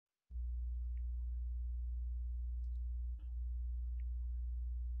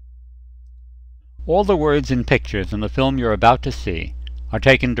All the words and pictures in the film you're about to see are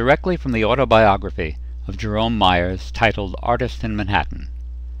taken directly from the autobiography of Jerome Myers titled Artist in Manhattan.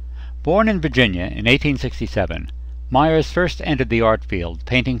 Born in Virginia in 1867, Myers first entered the art field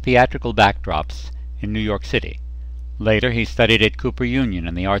painting theatrical backdrops in New York City. Later he studied at Cooper Union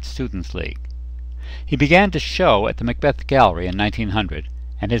and the Art Students League. He began to show at the Macbeth Gallery in 1900,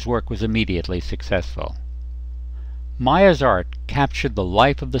 and his work was immediately successful. Myers' art captured the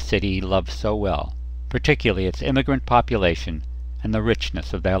life of the city he loved so well, particularly its immigrant population and the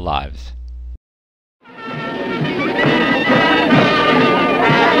richness of their lives.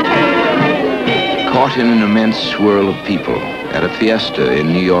 Caught in an immense swirl of people at a fiesta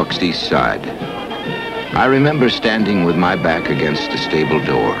in New York's East Side, I remember standing with my back against a stable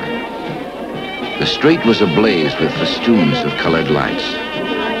door. The street was ablaze with festoons of colored lights.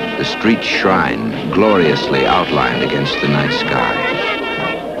 The street shrine gloriously outlined against the night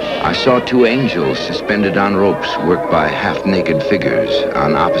sky. I saw two angels suspended on ropes worked by half-naked figures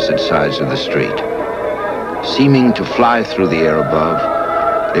on opposite sides of the street. Seeming to fly through the air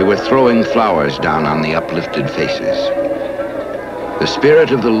above, they were throwing flowers down on the uplifted faces. The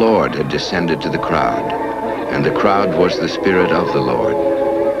Spirit of the Lord had descended to the crowd, and the crowd was the Spirit of the Lord,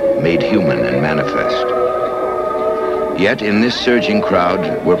 made human and manifest. Yet in this surging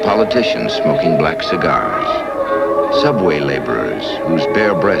crowd were politicians smoking black cigars, subway laborers whose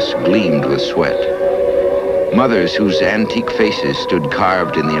bare breasts gleamed with sweat, mothers whose antique faces stood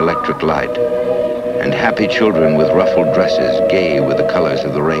carved in the electric light, and happy children with ruffled dresses gay with the colors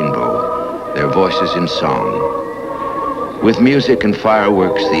of the rainbow, their voices in song. With music and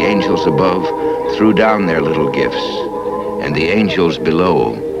fireworks, the angels above threw down their little gifts, and the angels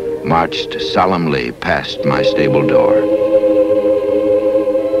below marched solemnly past my stable door.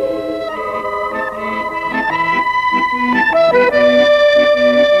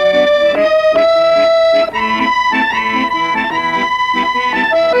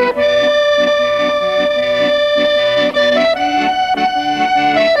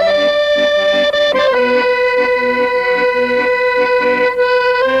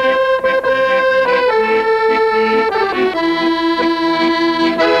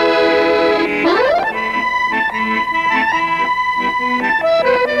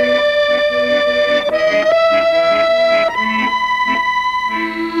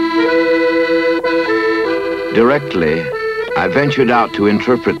 Directly, I ventured out to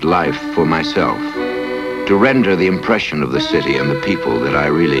interpret life for myself, to render the impression of the city and the people that I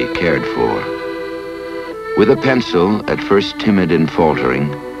really cared for. With a pencil, at first timid and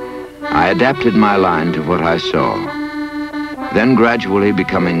faltering, I adapted my line to what I saw. Then, gradually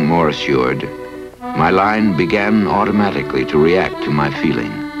becoming more assured, my line began automatically to react to my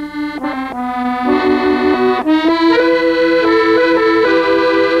feeling.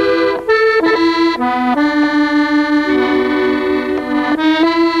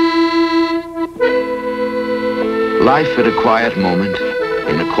 Life at a quiet moment,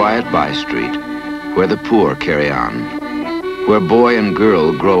 in a quiet by-street, where the poor carry on, where boy and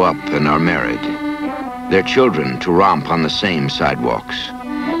girl grow up and are married, their children to romp on the same sidewalks.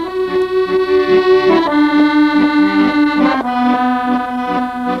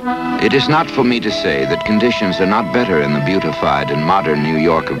 It is not for me to say that conditions are not better in the beautified and modern New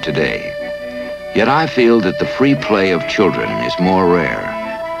York of today. Yet I feel that the free play of children is more rare,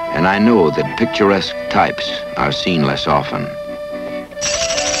 and I know that picturesque types are seen less often.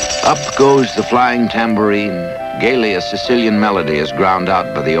 Up goes the flying tambourine, gaily a Sicilian melody is ground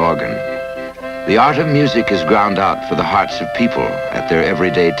out by the organ. The art of music is ground out for the hearts of people at their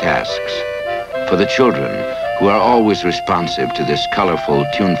everyday tasks, for the children who are always responsive to this colorful,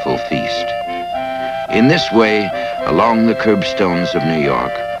 tuneful feast. In this way, along the curbstones of New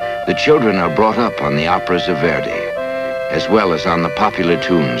York, the children are brought up on the operas of Verdi, as well as on the popular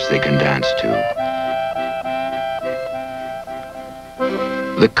tunes they can dance to.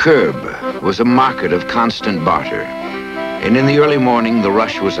 The curb was a market of constant barter, and in the early morning the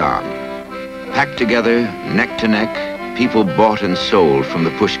rush was on. Packed together, neck to neck, people bought and sold from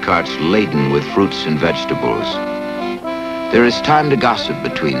the pushcarts laden with fruits and vegetables. There is time to gossip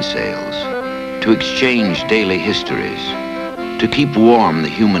between sales, to exchange daily histories, to keep warm the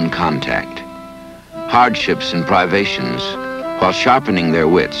human contact. Hardships and privations, while sharpening their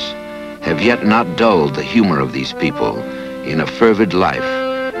wits, have yet not dulled the humor of these people in a fervid life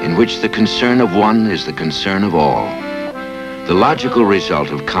in which the concern of one is the concern of all. The logical result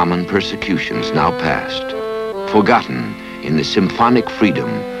of common persecutions now past, forgotten in the symphonic freedom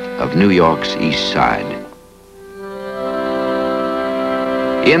of New York's East Side.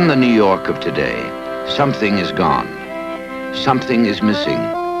 In the New York of today, something is gone. Something is missing.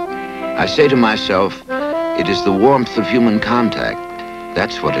 I say to myself, it is the warmth of human contact.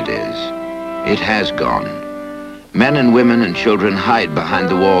 That's what it is. It has gone. Men and women and children hide behind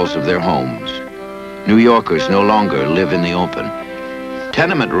the walls of their homes. New Yorkers no longer live in the open.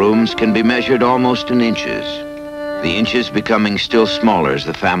 Tenement rooms can be measured almost in inches, the inches becoming still smaller as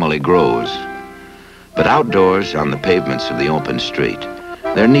the family grows. But outdoors, on the pavements of the open street,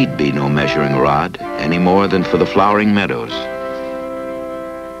 there need be no measuring rod any more than for the flowering meadows.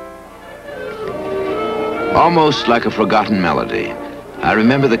 Almost like a forgotten melody, I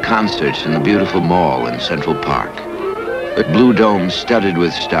remember the concerts in the beautiful mall in Central Park. The blue dome studded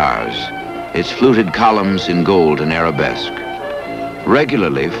with stars, its fluted columns in gold and arabesque.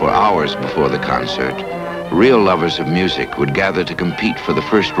 Regularly, for hours before the concert, real lovers of music would gather to compete for the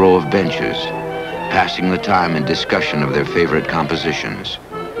first row of benches, passing the time in discussion of their favorite compositions.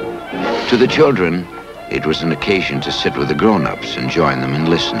 To the children, it was an occasion to sit with the grown-ups and join them in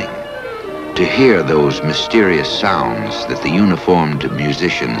listening, to hear those mysterious sounds that the uniformed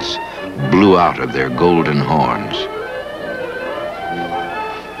musicians blew out of their golden horns.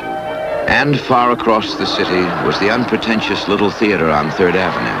 And far across the city was the unpretentious little theater on 3rd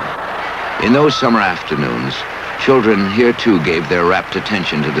Avenue. In those summer afternoons, children here too gave their rapt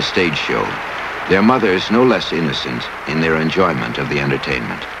attention to the stage show, their mothers no less innocent in their enjoyment of the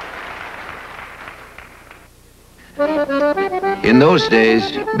entertainment. In those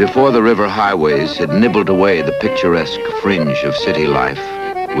days, before the river highways had nibbled away the picturesque fringe of city life,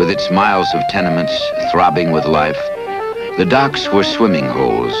 with its miles of tenements throbbing with life, the docks were swimming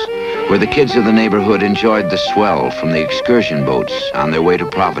holes, where the kids of the neighborhood enjoyed the swell from the excursion boats on their way to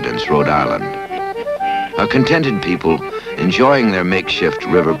Providence, Rhode Island. A contented people enjoying their makeshift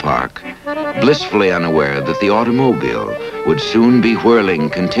river park, blissfully unaware that the automobile would soon be whirling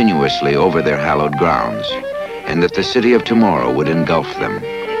continuously over their hallowed grounds, and that the city of tomorrow would engulf them.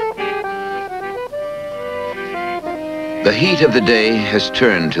 The heat of the day has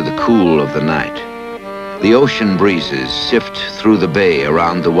turned to the cool of the night. The ocean breezes sift through the bay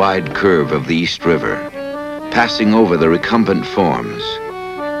around the wide curve of the East River, passing over the recumbent forms,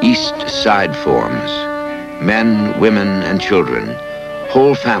 East Side forms, men, women, and children,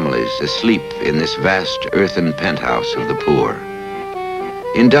 whole families asleep in this vast earthen penthouse of the poor.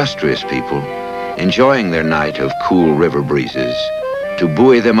 Industrious people, enjoying their night of cool river breezes, to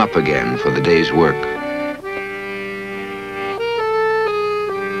buoy them up again for the day's work.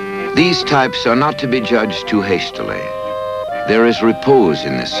 These types are not to be judged too hastily. There is repose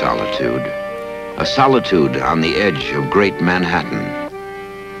in this solitude, a solitude on the edge of great Manhattan.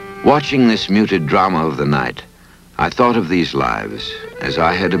 Watching this muted drama of the night, I thought of these lives as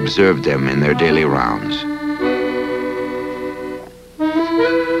I had observed them in their daily rounds.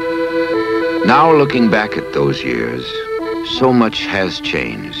 Now looking back at those years, so much has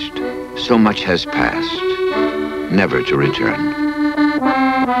changed, so much has passed, never to return.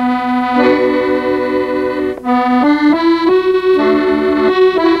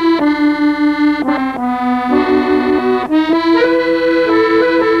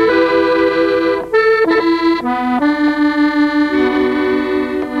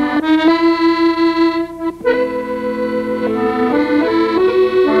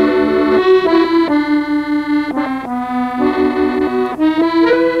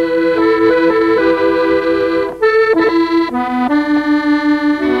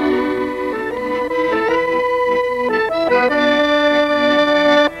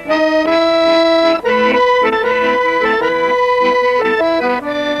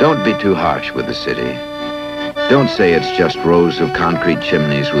 Don't be too harsh with the city. Don't say it's just rows of concrete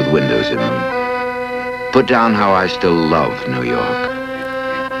chimneys with windows in them. Put down how I still love New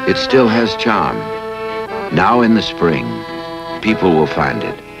York. It still has charm. Now in the spring, people will find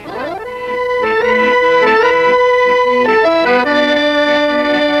it